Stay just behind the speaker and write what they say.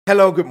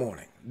Hello, good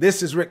morning.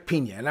 This is Rick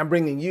Pina, and I'm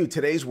bringing you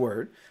today's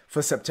word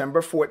for September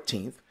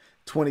 14th,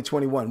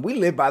 2021. We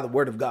live by the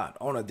word of God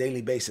on a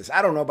daily basis.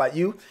 I don't know about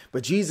you,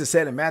 but Jesus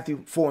said in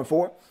Matthew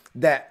 4:4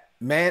 that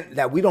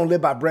we don't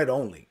live by bread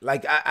only.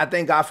 Like I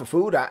thank God for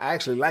food. I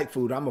actually like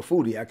food. I'm a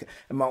foodie.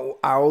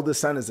 Our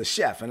oldest son is a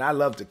chef, and I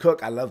love to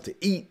cook. I love to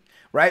eat,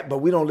 right?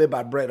 But we don't live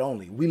by bread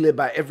only. We live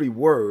by every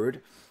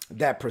word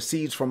that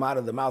proceeds from out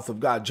of the mouth of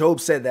God. Job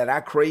said that I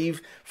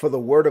crave for the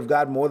word of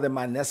God more than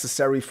my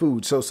necessary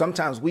food. So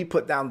sometimes we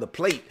put down the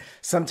plate.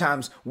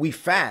 Sometimes we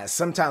fast.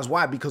 Sometimes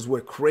why? Because we're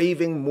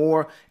craving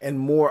more and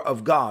more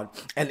of God.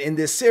 And in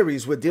this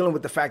series, we're dealing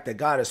with the fact that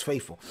God is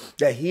faithful,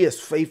 that he is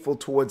faithful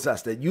towards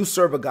us, that you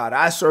serve a God.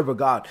 I serve a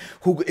God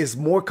who is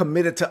more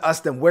committed to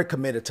us than we're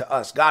committed to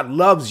us. God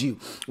loves you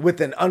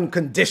with an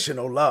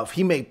unconditional love.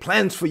 He made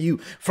plans for you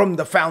from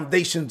the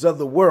foundations of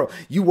the world.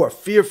 You are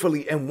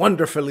fearfully and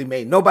wonderfully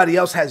made. Nobody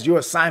else has your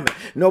assignment.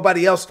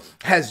 Nobody else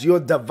has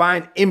your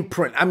divine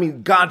imprint. I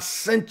mean, God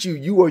sent you.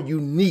 You are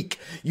unique.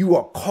 You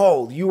are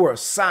called. You are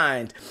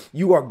assigned.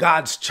 You are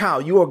God's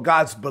child. You are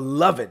God's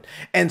beloved.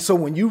 And so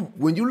when you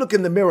look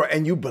in the mirror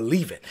and you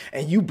believe it,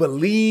 and you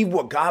believe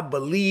what God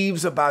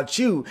believes about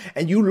you,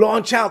 and you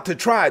launch out to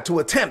try to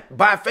attempt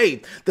by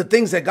faith the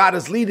things that God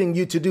is leading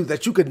you to do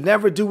that you could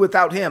never do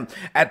without him,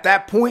 at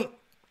that point,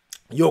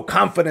 your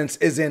confidence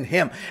is in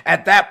him.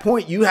 At that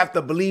point, you have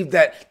to believe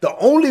that the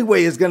only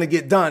way it's going to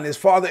get done is,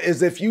 Father,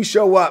 is if you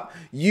show up,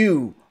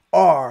 you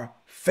are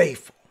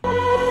faithful.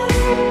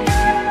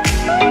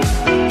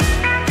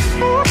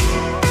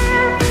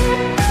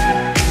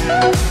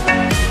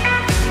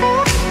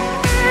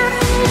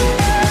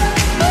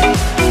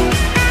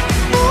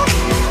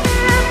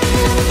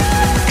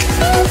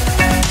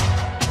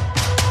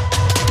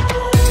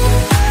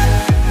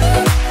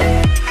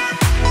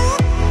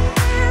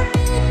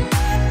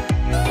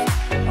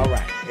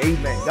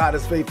 God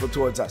is faithful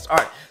towards us. All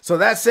right. So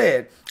that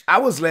said, I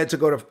was led to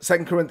go to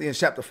 2 Corinthians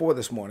chapter 4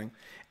 this morning.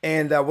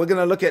 And we're going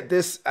to look at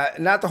this,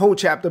 not the whole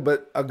chapter,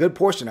 but a good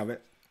portion of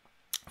it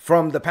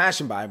from the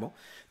Passion Bible,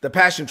 the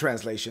Passion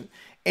Translation.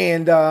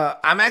 And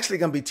I'm actually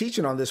going to be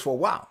teaching on this for a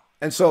while.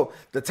 And so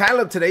the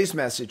title of today's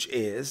message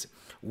is,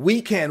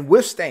 We Can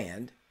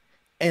Withstand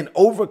and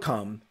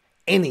Overcome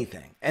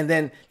Anything. And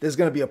then there's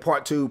going to be a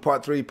part 2,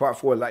 part 3, part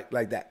 4,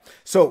 like that.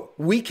 So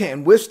we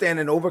can withstand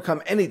and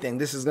overcome anything.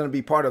 This is going to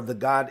be part of the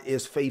God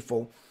is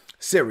Faithful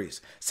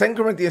series. 2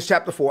 Corinthians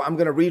chapter 4, I'm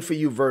going to read for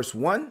you verse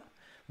 1,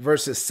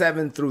 verses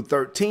 7 through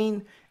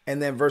 13,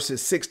 and then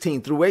verses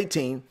 16 through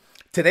 18.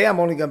 Today, I'm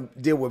only going to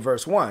deal with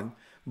verse 1,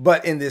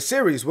 but in this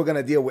series, we're going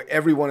to deal with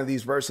every one of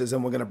these verses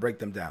and we're going to break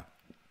them down.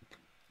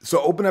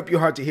 So open up your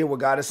heart to hear what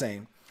God is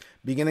saying,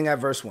 beginning at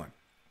verse 1.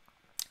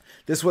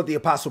 This is what the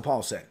Apostle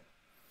Paul said.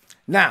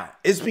 Now,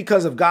 it's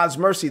because of God's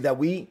mercy that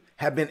we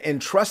have been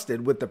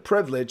entrusted with the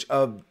privilege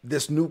of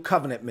this new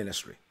covenant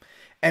ministry,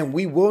 and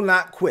we will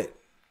not quit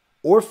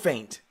or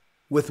faint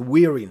with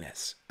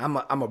weariness. I'm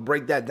going to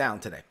break that down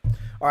today.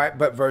 All right,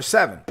 but verse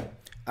 7,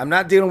 I'm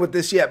not dealing with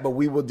this yet, but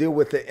we will deal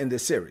with it in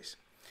this series.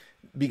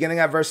 Beginning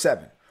at verse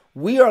 7,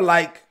 we are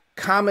like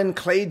common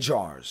clay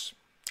jars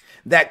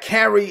that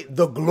carry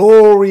the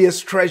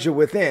glorious treasure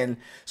within,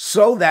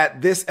 so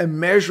that this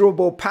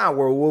immeasurable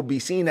power will be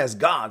seen as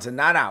God's and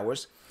not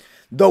ours.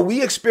 Though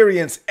we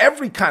experience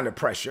every kind of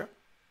pressure,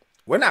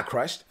 we're not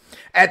crushed.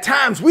 At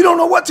times, we don't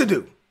know what to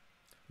do.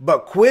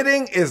 But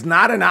quitting is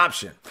not an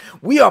option.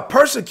 We are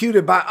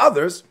persecuted by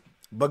others,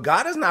 but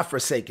God has not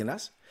forsaken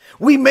us.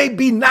 We may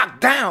be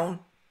knocked down,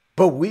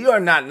 but we are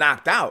not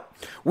knocked out.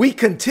 We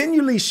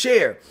continually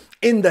share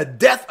in the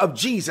death of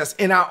Jesus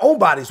in our own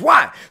bodies.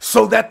 Why?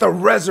 So that the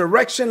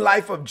resurrection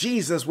life of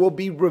Jesus will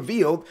be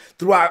revealed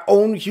through our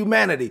own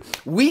humanity.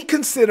 We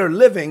consider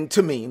living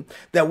to mean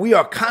that we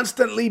are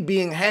constantly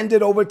being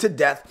handed over to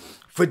death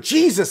for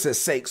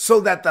Jesus' sake, so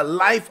that the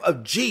life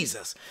of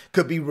Jesus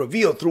could be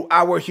revealed through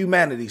our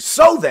humanity.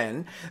 So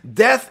then,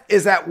 death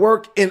is at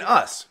work in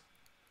us,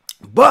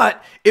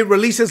 but it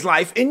releases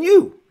life in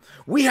you.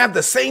 We have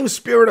the same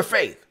spirit of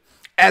faith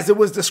as it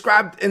was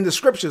described in the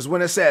scriptures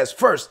when it says,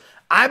 first,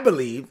 I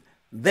believed,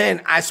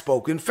 then I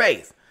spoke in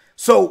faith.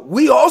 So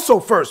we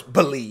also first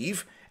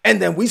believe, and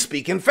then we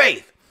speak in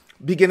faith.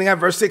 Beginning at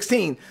verse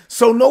 16.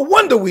 So no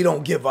wonder we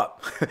don't give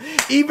up.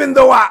 Even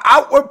though our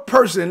outward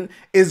person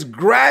is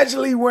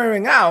gradually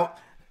wearing out,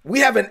 we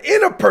have an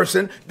inner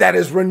person that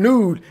is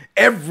renewed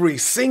every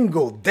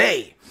single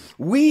day.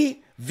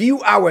 We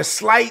view our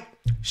slight,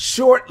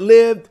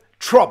 short-lived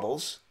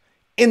troubles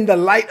in the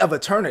light of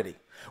eternity.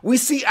 We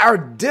see our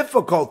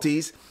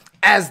difficulties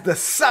as the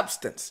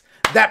substance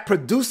that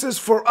produces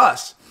for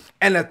us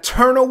an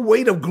eternal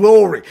weight of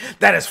glory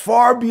that is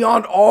far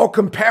beyond all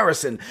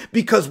comparison,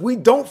 because we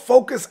don't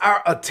focus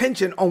our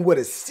attention on what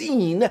is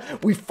seen.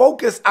 We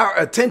focus our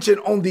attention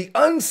on the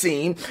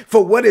unseen,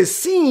 for what is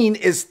seen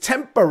is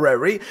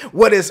temporary.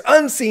 What is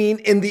unseen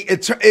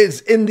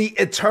is in the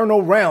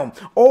eternal realm.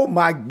 Oh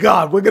my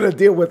God, we're going to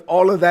deal with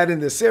all of that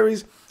in this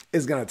series.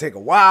 It's going to take a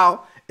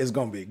while. It's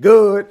going to be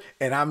good,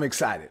 and I'm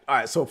excited. All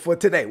right, so for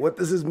today, what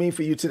does this mean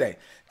for you today?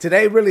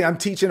 Today, really, I'm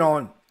teaching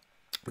on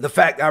the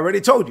fact, I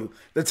already told you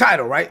the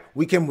title, right?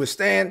 We can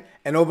withstand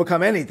and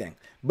overcome anything.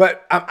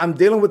 But I'm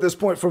dealing with this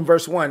point from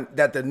verse 1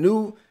 that the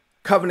new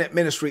covenant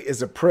ministry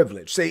is a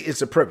privilege. Say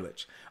it's a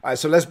privilege. All right,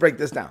 so let's break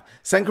this down.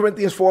 2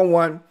 Corinthians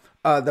 4:1,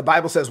 the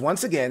Bible says,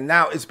 once again,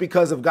 now it's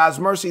because of God's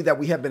mercy that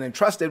we have been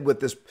entrusted with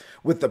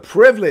the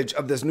privilege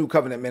of this new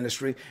covenant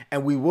ministry,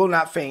 and we will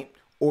not faint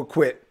or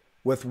quit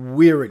with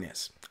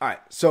weariness. All right,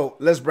 so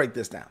let's break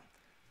this down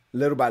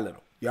little by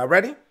little. Y'all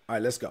ready? All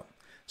right, let's go.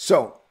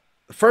 So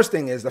the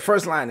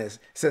first line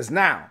says,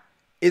 now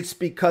it's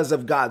because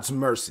of God's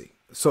mercy.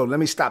 So let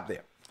me stop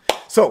there.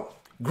 So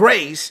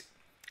grace,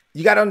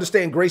 you got to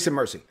understand grace and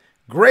mercy.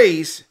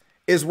 Grace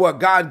is what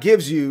God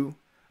gives you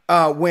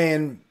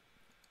when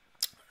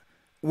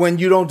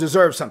you don't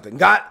deserve something.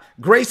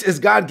 Grace is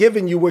God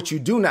giving you what you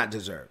do not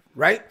deserve,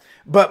 right?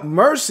 But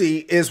mercy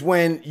is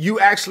when you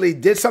actually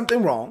did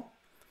something wrong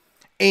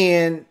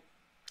and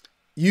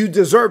you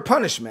deserve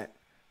punishment,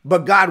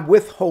 but God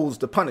withholds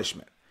the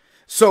punishment.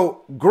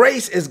 So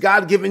grace is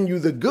God giving you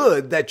the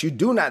good that you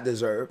do not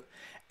deserve,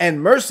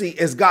 and mercy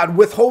is God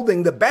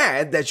withholding the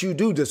bad that you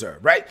do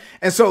deserve, right?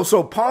 And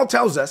so Paul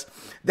tells us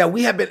that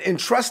we have been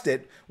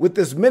entrusted with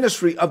this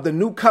ministry of the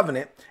new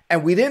covenant,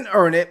 and we didn't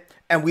earn it,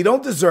 and we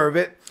don't deserve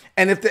it.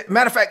 And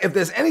matter of fact, if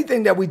there's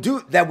anything that we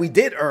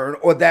did earn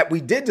or that we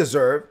did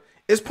deserve,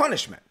 is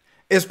punishment.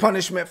 It's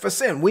punishment for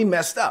sin. We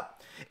messed up.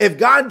 If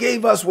God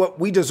gave us what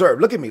we deserve,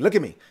 look at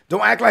me.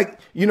 Don't act like,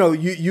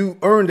 you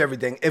earned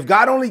everything. If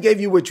God only gave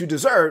you what you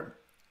deserved,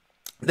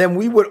 then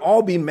we would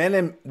all be men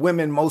and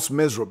women most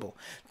miserable.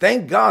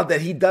 Thank God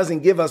that he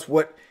doesn't give us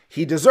what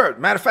he deserved.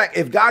 Matter of fact,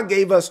 if God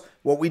gave us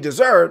what we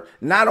deserved,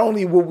 not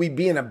only would we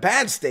be in a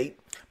bad state,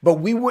 but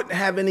we wouldn't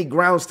have any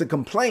grounds to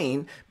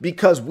complain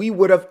because we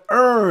would have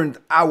earned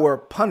our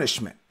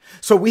punishment.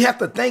 So we have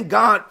to thank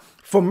God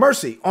for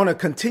mercy on a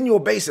continual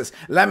basis.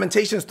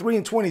 Lamentations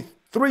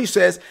 3:23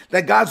 says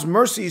that God's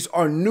mercies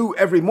are new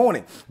every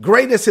morning.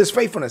 Great is his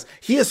faithfulness.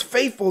 He is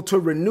faithful to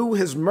renew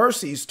his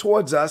mercies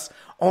towards us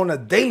on a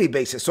daily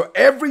basis. So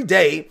every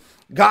day,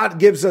 God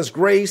gives us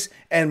grace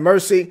and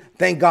mercy.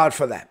 Thank God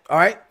for that. All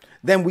right.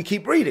 Then we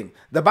keep reading.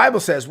 The Bible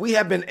says we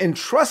have been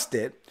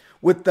entrusted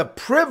with the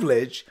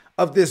privilege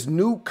of this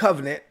new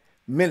covenant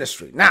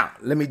ministry. Now,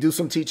 let me do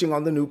some teaching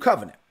on the new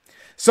covenant.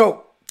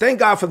 So thank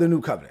God for the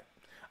new covenant.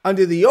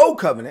 Under the old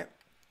covenant,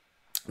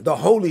 the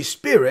Holy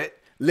Spirit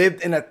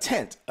lived in a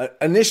tent,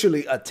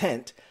 initially a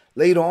tent,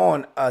 later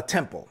on a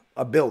temple,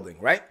 a building,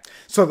 right?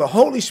 So the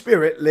Holy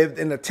Spirit lived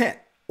in a tent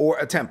or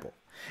a temple.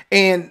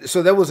 And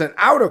so there was an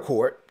outer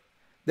court,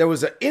 there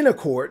was an inner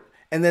court,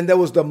 and then there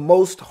was the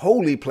most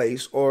holy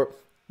place, or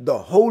the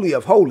Holy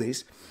of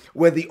Holies,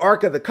 where the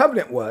Ark of the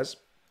Covenant was,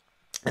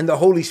 and the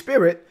Holy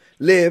Spirit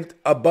lived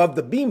above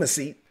the bema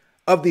seat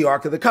of the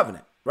Ark of the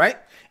Covenant, right?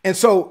 And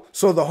so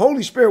the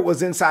Holy Spirit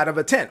was inside of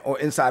a tent or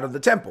inside of the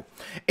temple.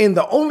 And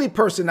the only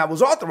person that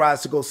was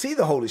authorized to go see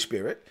the Holy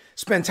Spirit,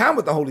 spend time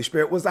with the Holy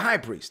Spirit, was the high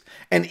priest.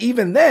 And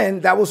even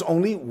then, that was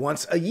only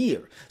once a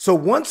year. So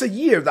once a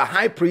year, the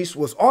high priest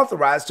was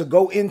authorized to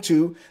go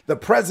into the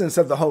presence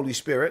of the Holy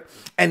Spirit.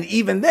 And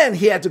even then,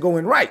 he had to go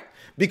in right.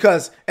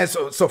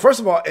 So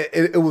first of all,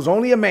 it was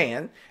only a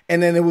man,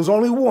 and then it was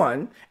only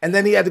one, and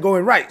then he had to go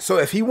in right. So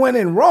if he went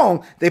in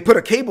wrong, they put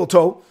a cable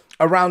tow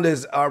around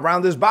his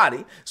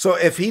body. So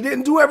if he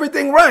didn't do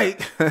everything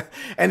right,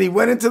 and he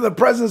went into the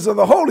presence of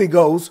the Holy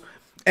Ghost,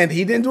 and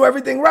he didn't do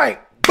everything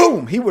right,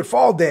 boom, he would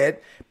fall dead.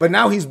 But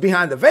now he's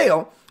behind the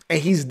veil,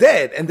 and he's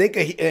dead, and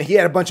he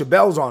had a bunch of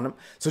bells on him.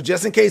 So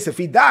just in case if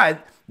he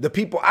died, the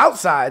people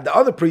outside, the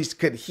other priests,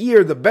 could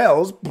hear the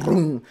bells.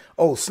 Boom.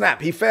 Oh,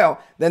 snap, he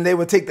fell. Then they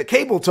would take the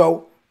cable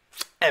tow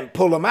and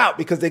pull him out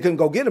because they couldn't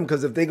go get him,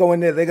 because if they go in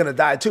there, they're going to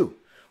die too,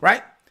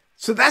 right?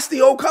 So that's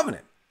the old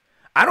covenant.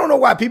 I don't know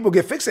why people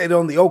get fixated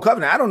on the old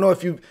covenant. I don't know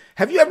if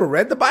have you ever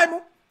read the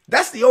Bible?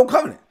 That's the old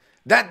covenant.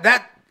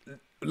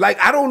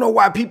 I don't know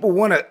why people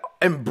want to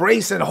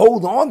embrace and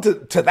hold on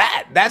to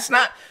that. That's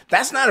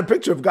not a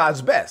picture of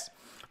God's best,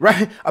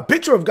 right? A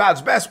picture of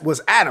God's best was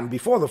Adam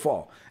before the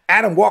fall.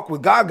 Adam walked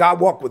with God.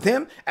 God walked with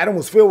him. Adam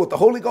was filled with the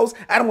Holy Ghost.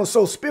 Adam was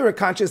so spirit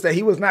conscious that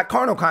he was not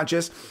carnal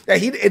conscious,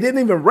 that it didn't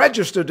even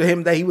register to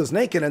him that he was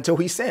naked until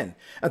he sinned,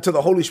 until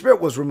the Holy Spirit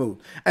was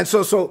removed. And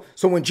so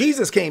when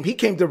Jesus came, he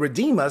came to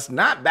redeem us,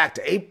 not back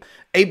to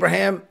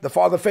Abraham, the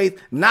father of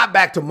faith, not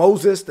back to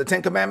Moses, the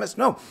 10 Commandments.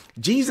 No,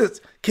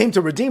 Jesus came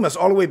to redeem us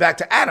all the way back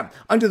to Adam.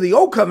 Under the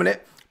old covenant,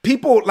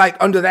 people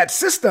under that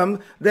system,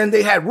 then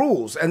they had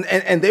rules, and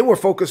they were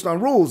focused on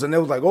rules, and they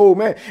was like, oh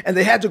man, and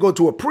they had to go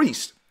to a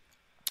priest.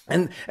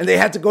 And they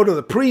had to go to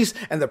the priest,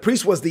 and the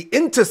priest was the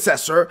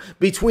intercessor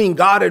between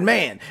God and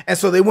man. And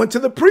so they went to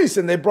the priest,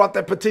 and they brought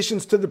their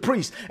petitions to the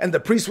priest, and the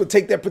priest would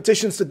take their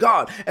petitions to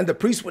God, and the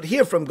priest would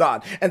hear from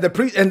God, and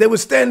they would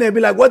stand there and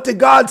be like, what did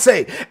God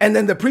say? And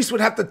then the priest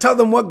would have to tell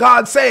them what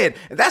God said.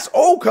 And that's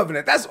old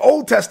covenant. That's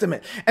Old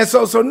Testament. And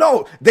so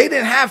no, they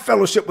didn't have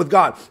fellowship with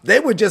God.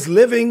 They were just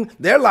living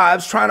their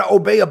lives trying to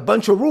obey a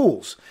bunch of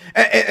rules.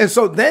 And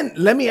so then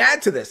let me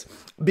add to this.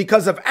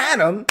 because of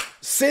Adam,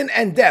 sin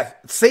and death,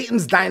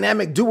 Satan's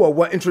dynamic duo,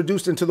 were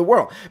introduced into the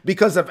world.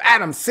 Because of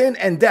Adam, sin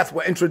and death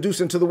were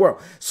introduced into the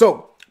world.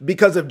 So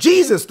because of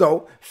Jesus,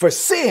 though, for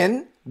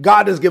sin,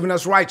 God has given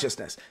us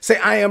righteousness. Say,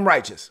 I am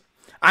righteous.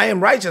 I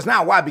am righteous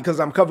now. Why? Because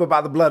I'm covered by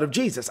the blood of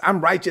Jesus.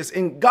 I'm righteous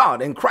in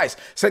God, in Christ.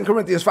 2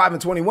 Corinthians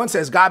 5:21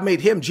 says, God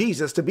made him,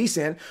 Jesus, to be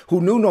sin,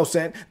 who knew no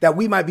sin, that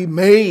we might be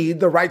made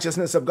the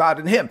righteousness of God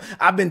in him.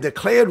 I've been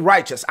declared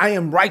righteous. I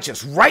am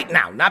righteous right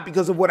now, not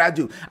because of what I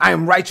do. I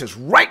am righteous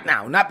right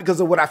now, not because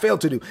of what I failed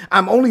to do.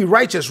 I'm only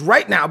righteous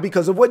right now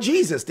because of what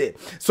Jesus did.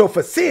 So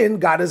for sin,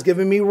 God has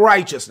given me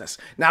righteousness.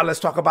 Now let's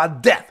talk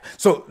about death.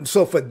 So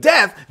for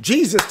death,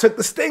 Jesus took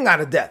the sting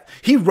out of death.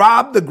 He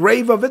robbed the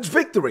grave of its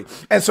victory.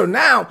 And so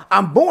now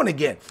I'm born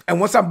again. And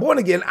once I'm born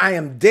again, I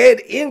am dead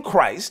in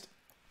Christ.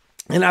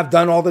 And I've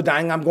done all the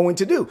dying I'm going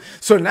to do.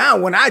 So now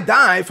when I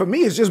die, for me,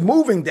 it's just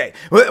moving day.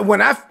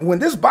 When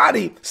this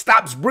body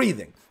stops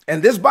breathing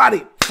and this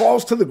body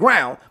falls to the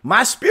ground,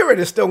 my spirit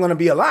is still going to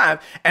be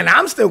alive and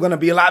I'm still going to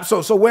be alive.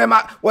 So where am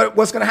I?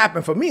 What's going to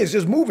happen for me is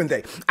just moving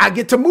day. I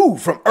get to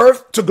move from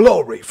earth to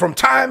glory, from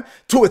time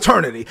to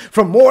eternity,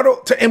 from mortal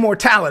to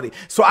immortality.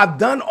 So I've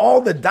done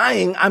all the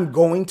dying I'm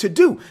going to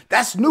do.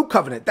 That's new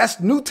covenant. That's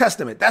New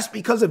Testament. That's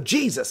because of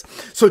Jesus.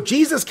 So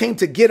Jesus came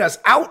to get us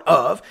out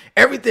of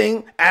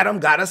everything Adam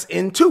got us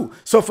into.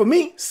 So for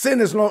me, sin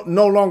is no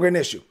longer an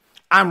issue.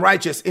 I'm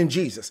righteous in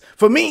Jesus.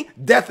 For me,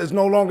 death is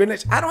no longer an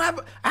issue. I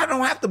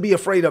don't have to be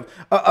afraid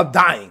of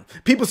dying.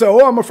 People say,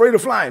 oh, I'm afraid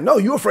of flying. No,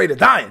 you're afraid of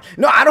dying.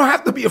 No, I don't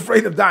have to be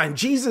afraid of dying.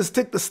 Jesus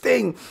took the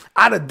sting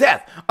out of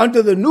death.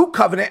 Under the new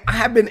covenant, I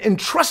have been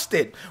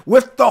entrusted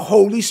with the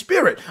Holy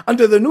Spirit.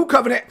 Under the new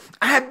covenant,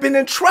 I have been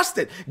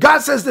entrusted. God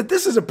says that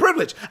this is a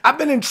privilege. I've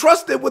been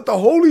entrusted with the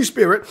Holy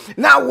Spirit.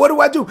 Now,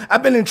 what do?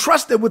 I've been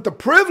entrusted with the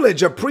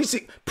privilege of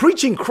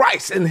preaching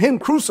Christ and him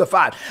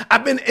crucified.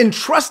 I've been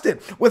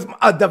entrusted with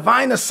a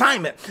divine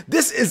assignment.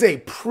 This is a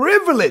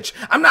privilege.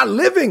 I'm not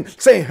living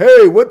saying,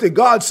 hey, what did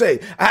God say?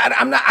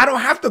 I don't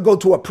have to go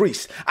to a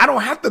priest. I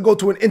don't have to go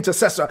to an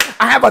intercessor.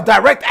 I have a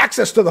direct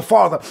access to the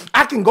Father.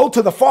 I can go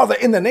to the Father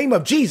in the name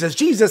of Jesus.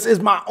 Jesus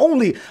is my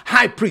only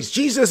high priest.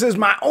 Jesus is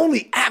my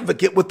only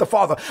advocate with the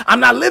Father.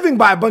 I'm not living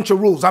by a bunch of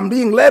rules. I'm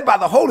being led by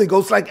the Holy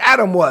Ghost like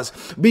Adam was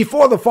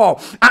before the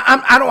fall.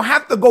 I don't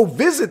have to go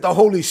visit the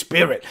Holy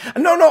Spirit.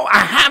 No, I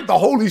have the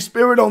Holy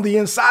Spirit on the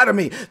inside of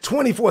me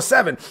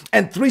 24/7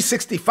 and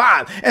 365.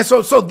 And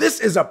so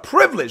this is a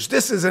privilege.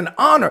 This is an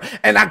honor.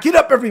 And I get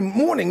up every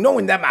morning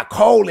knowing that my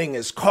calling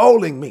is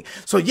calling me.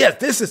 So yes,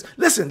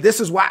 this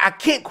is why I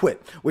can't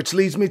quit, which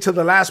leads me to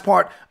the last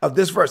part of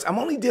this verse. I'm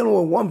only dealing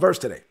with one verse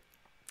today.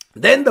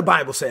 Then the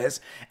Bible says,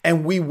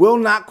 and we will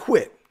not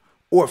quit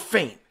or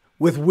faint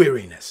with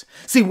weariness.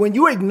 See, when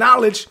you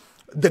acknowledge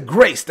the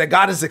grace that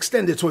God has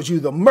extended towards you,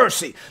 the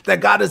mercy that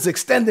God has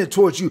extended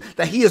towards you,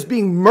 that he is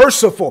being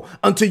merciful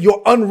unto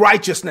your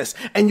unrighteousness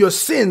and your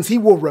sins, he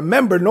will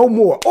remember no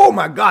more. Oh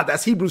my God,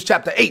 that's Hebrews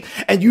chapter 8.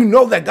 And you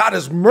know that God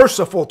is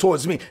merciful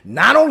towards me.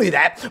 Not only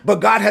that, but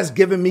God has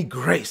given me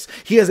grace.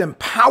 He has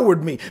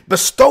empowered me,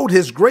 bestowed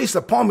his grace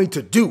upon me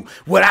to do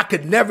what I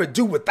could never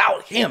do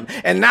without him.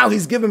 And now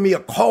he's given me a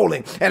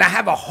calling, and I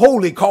have a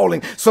holy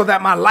calling, so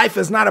that my life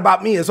is not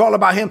about me. It's all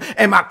about him.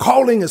 And my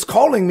calling is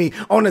calling me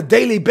on a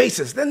daily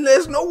basis. Then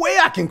there's no way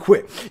I can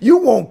quit. You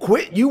won't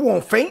quit. You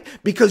won't faint,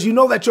 because you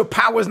know that your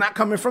power is not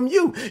coming from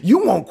you.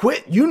 You won't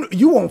quit.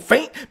 You won't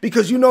faint,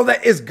 because you know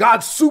that it's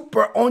God's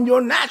super on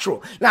your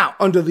natural. Now,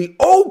 under the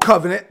old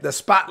covenant, the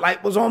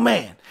spotlight was on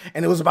man.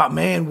 And it was about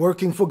man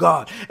working for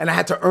God. And I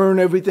had to earn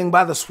everything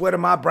by the sweat of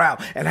my brow,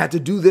 and I had to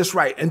do this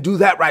right and do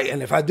that right.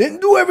 And if I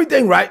didn't do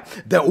everything right,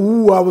 then,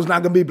 I was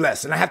not going to be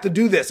blessed. And I have to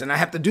do this and I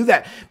have to do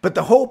that. But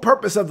the whole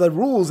purpose of the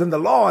rules and the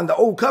law and the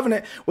old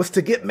covenant was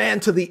to get man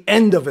to the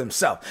end of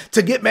himself,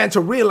 to get man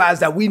to realize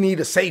that we need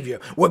a savior.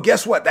 Well,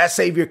 guess what? That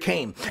savior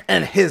came,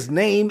 and his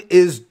name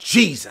is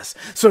Jesus.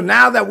 So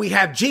now that we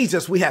have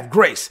Jesus, we have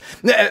grace.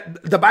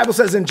 The Bible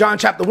says in John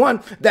chapter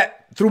 1 that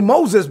through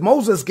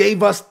Moses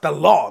gave us the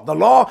law. The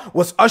law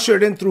was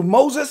ushered in through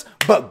Moses,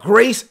 but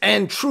grace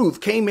and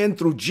truth came in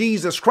through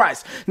Jesus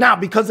Christ. Now,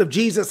 because of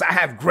Jesus, I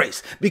have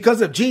grace.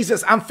 Because of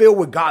Jesus, I'm filled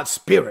with God's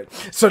Spirit.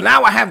 So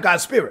now I have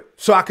God's Spirit,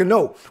 so I can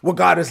know what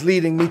God is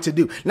leading me to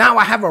do. Now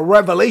I have a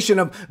revelation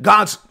of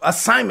God's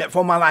assignment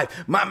for my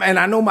life. And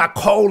I know my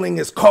calling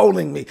is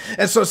calling me.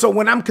 And so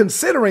when I'm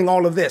considering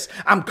all of this,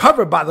 I'm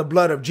covered by the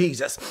blood of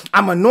Jesus.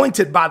 I'm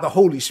anointed by the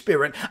Holy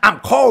Spirit. I'm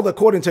called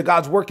according to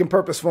God's work and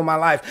purpose for my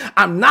life.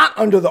 I'm not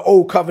under the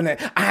old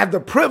covenant. I have the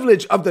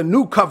privilege of the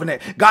new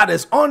covenant. God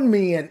is on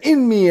me and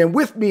in me and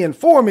with me and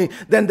for me.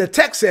 Then the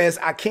text says,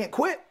 I can't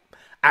quit.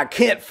 I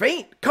can't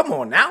faint. Come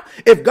on now.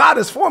 If God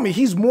is for me,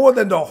 he's more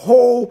than the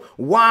whole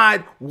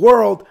wide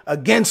world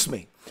against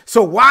me.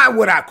 So why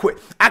would I quit?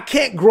 I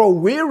can't grow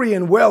weary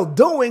in well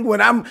doing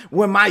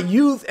when my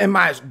youth and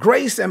my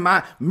grace and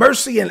my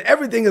mercy and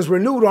everything is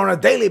renewed on a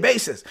daily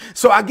basis.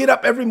 So I get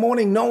up every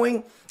morning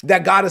knowing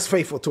that God is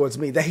faithful towards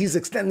me, that he's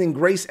extending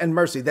grace and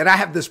mercy, that I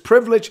have this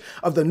privilege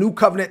of the New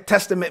Covenant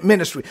Testament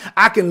ministry.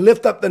 I can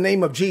lift up the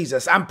name of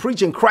Jesus. I'm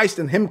preaching Christ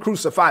and him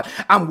crucified.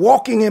 I'm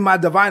walking in my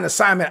divine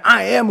assignment.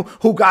 I am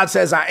who God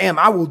says I am.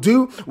 I will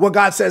do what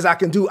God says I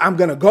can do. I'm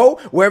going to go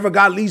wherever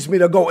God leads me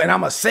to go. And I'm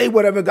going to say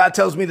whatever God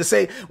tells me to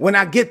say when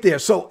I get there.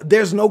 So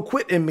there's no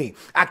quit in me.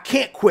 I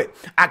can't quit.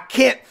 I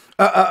can't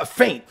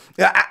faint.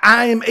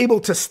 I am able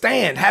to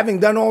stand, having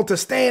done all to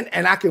stand,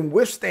 and I can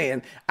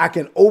withstand. I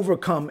can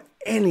overcome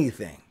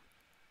anything.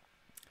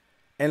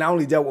 And I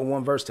only dealt with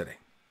one verse today.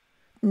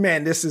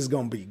 Man, this is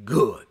going to be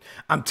good.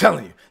 I'm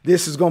telling you,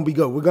 this is going to be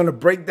good. We're going to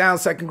break down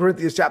 2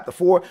 Corinthians chapter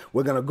 4.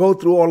 We're going to go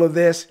through all of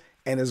this,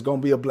 and it's going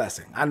to be a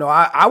blessing. I know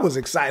I was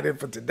excited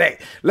for today.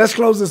 Let's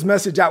close this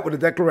message out with a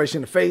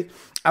declaration of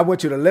faith. I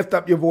want you to lift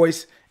up your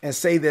voice and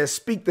say this,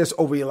 speak this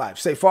over your life.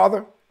 Say,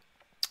 Father,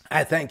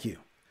 I thank you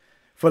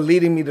for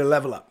leading me to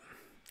level up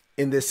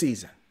in this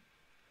season.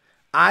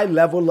 I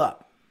level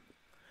up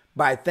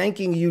by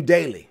thanking you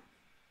daily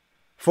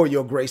for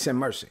your grace and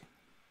mercy.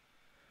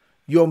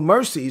 Your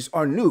mercies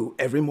are new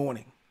every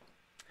morning.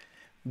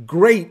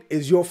 Great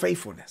is your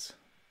faithfulness.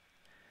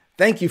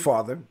 Thank you,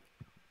 Father,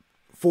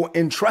 for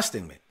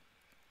entrusting me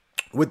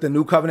with the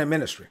New Covenant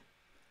ministry.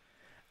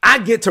 I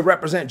get to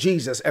represent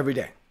Jesus every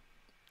day.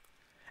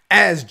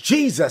 As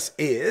Jesus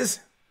is,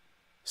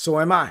 so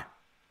am I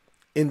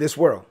in this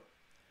world.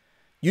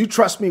 You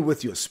trust me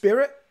with your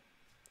spirit,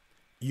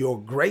 your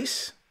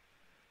grace,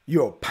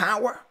 your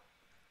power,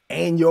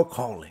 and your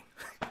calling.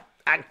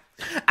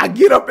 I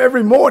get up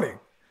every morning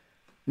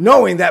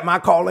knowing that my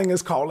calling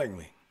is calling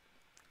me.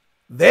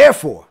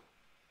 Therefore,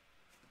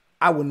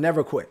 I will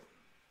never quit.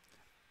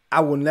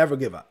 I will never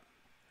give up.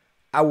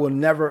 I will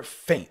never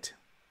faint.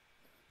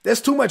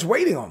 There's too much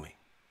waiting on me.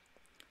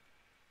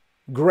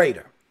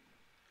 Greater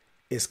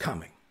is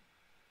coming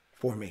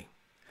for me.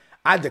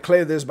 I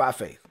declare this by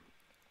faith.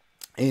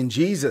 In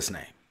Jesus'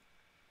 name,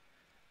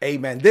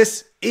 amen.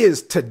 This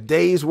is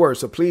today's word,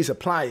 so please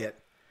apply it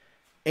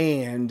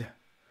and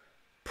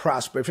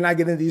prosper. If you're not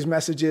getting these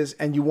messages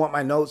and you want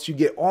my notes, you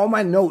get all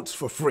my notes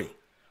for free,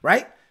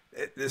 right?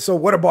 So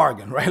what a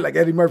bargain, right? Like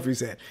Eddie Murphy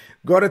said.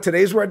 Go to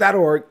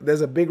todaysword.org. There's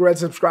a big red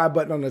subscribe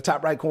button on the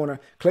top right corner.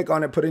 Click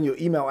on it, put in your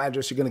email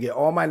address. You're going to get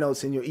all my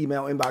notes in your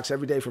email inbox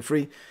every day for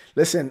free.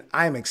 Listen,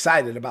 I am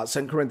excited about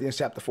 2 Corinthians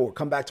chapter 4.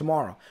 Come back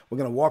tomorrow. We're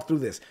going to walk through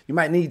this. You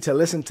might need to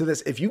listen to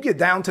this. If you get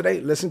down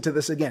today, listen to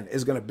this again.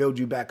 It's going to build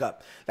you back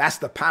up. That's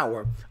the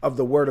power of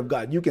the word of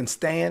God. You can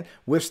stand,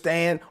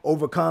 withstand,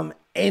 overcome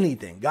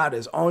anything. God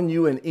is on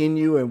you and in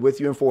you and with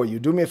you and for you.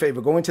 Do me a favor.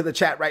 Go into the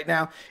chat right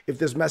now. If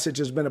this message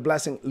has been a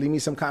blessing, leave me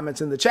some comments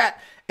in the chat.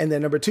 And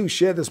then number 2,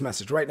 share this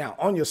message right now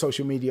on your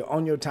social media,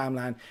 on your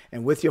timeline,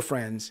 and with your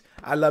friends.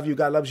 I love you.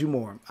 God loves you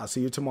more. I'll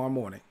see you tomorrow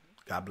morning.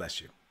 God bless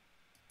you.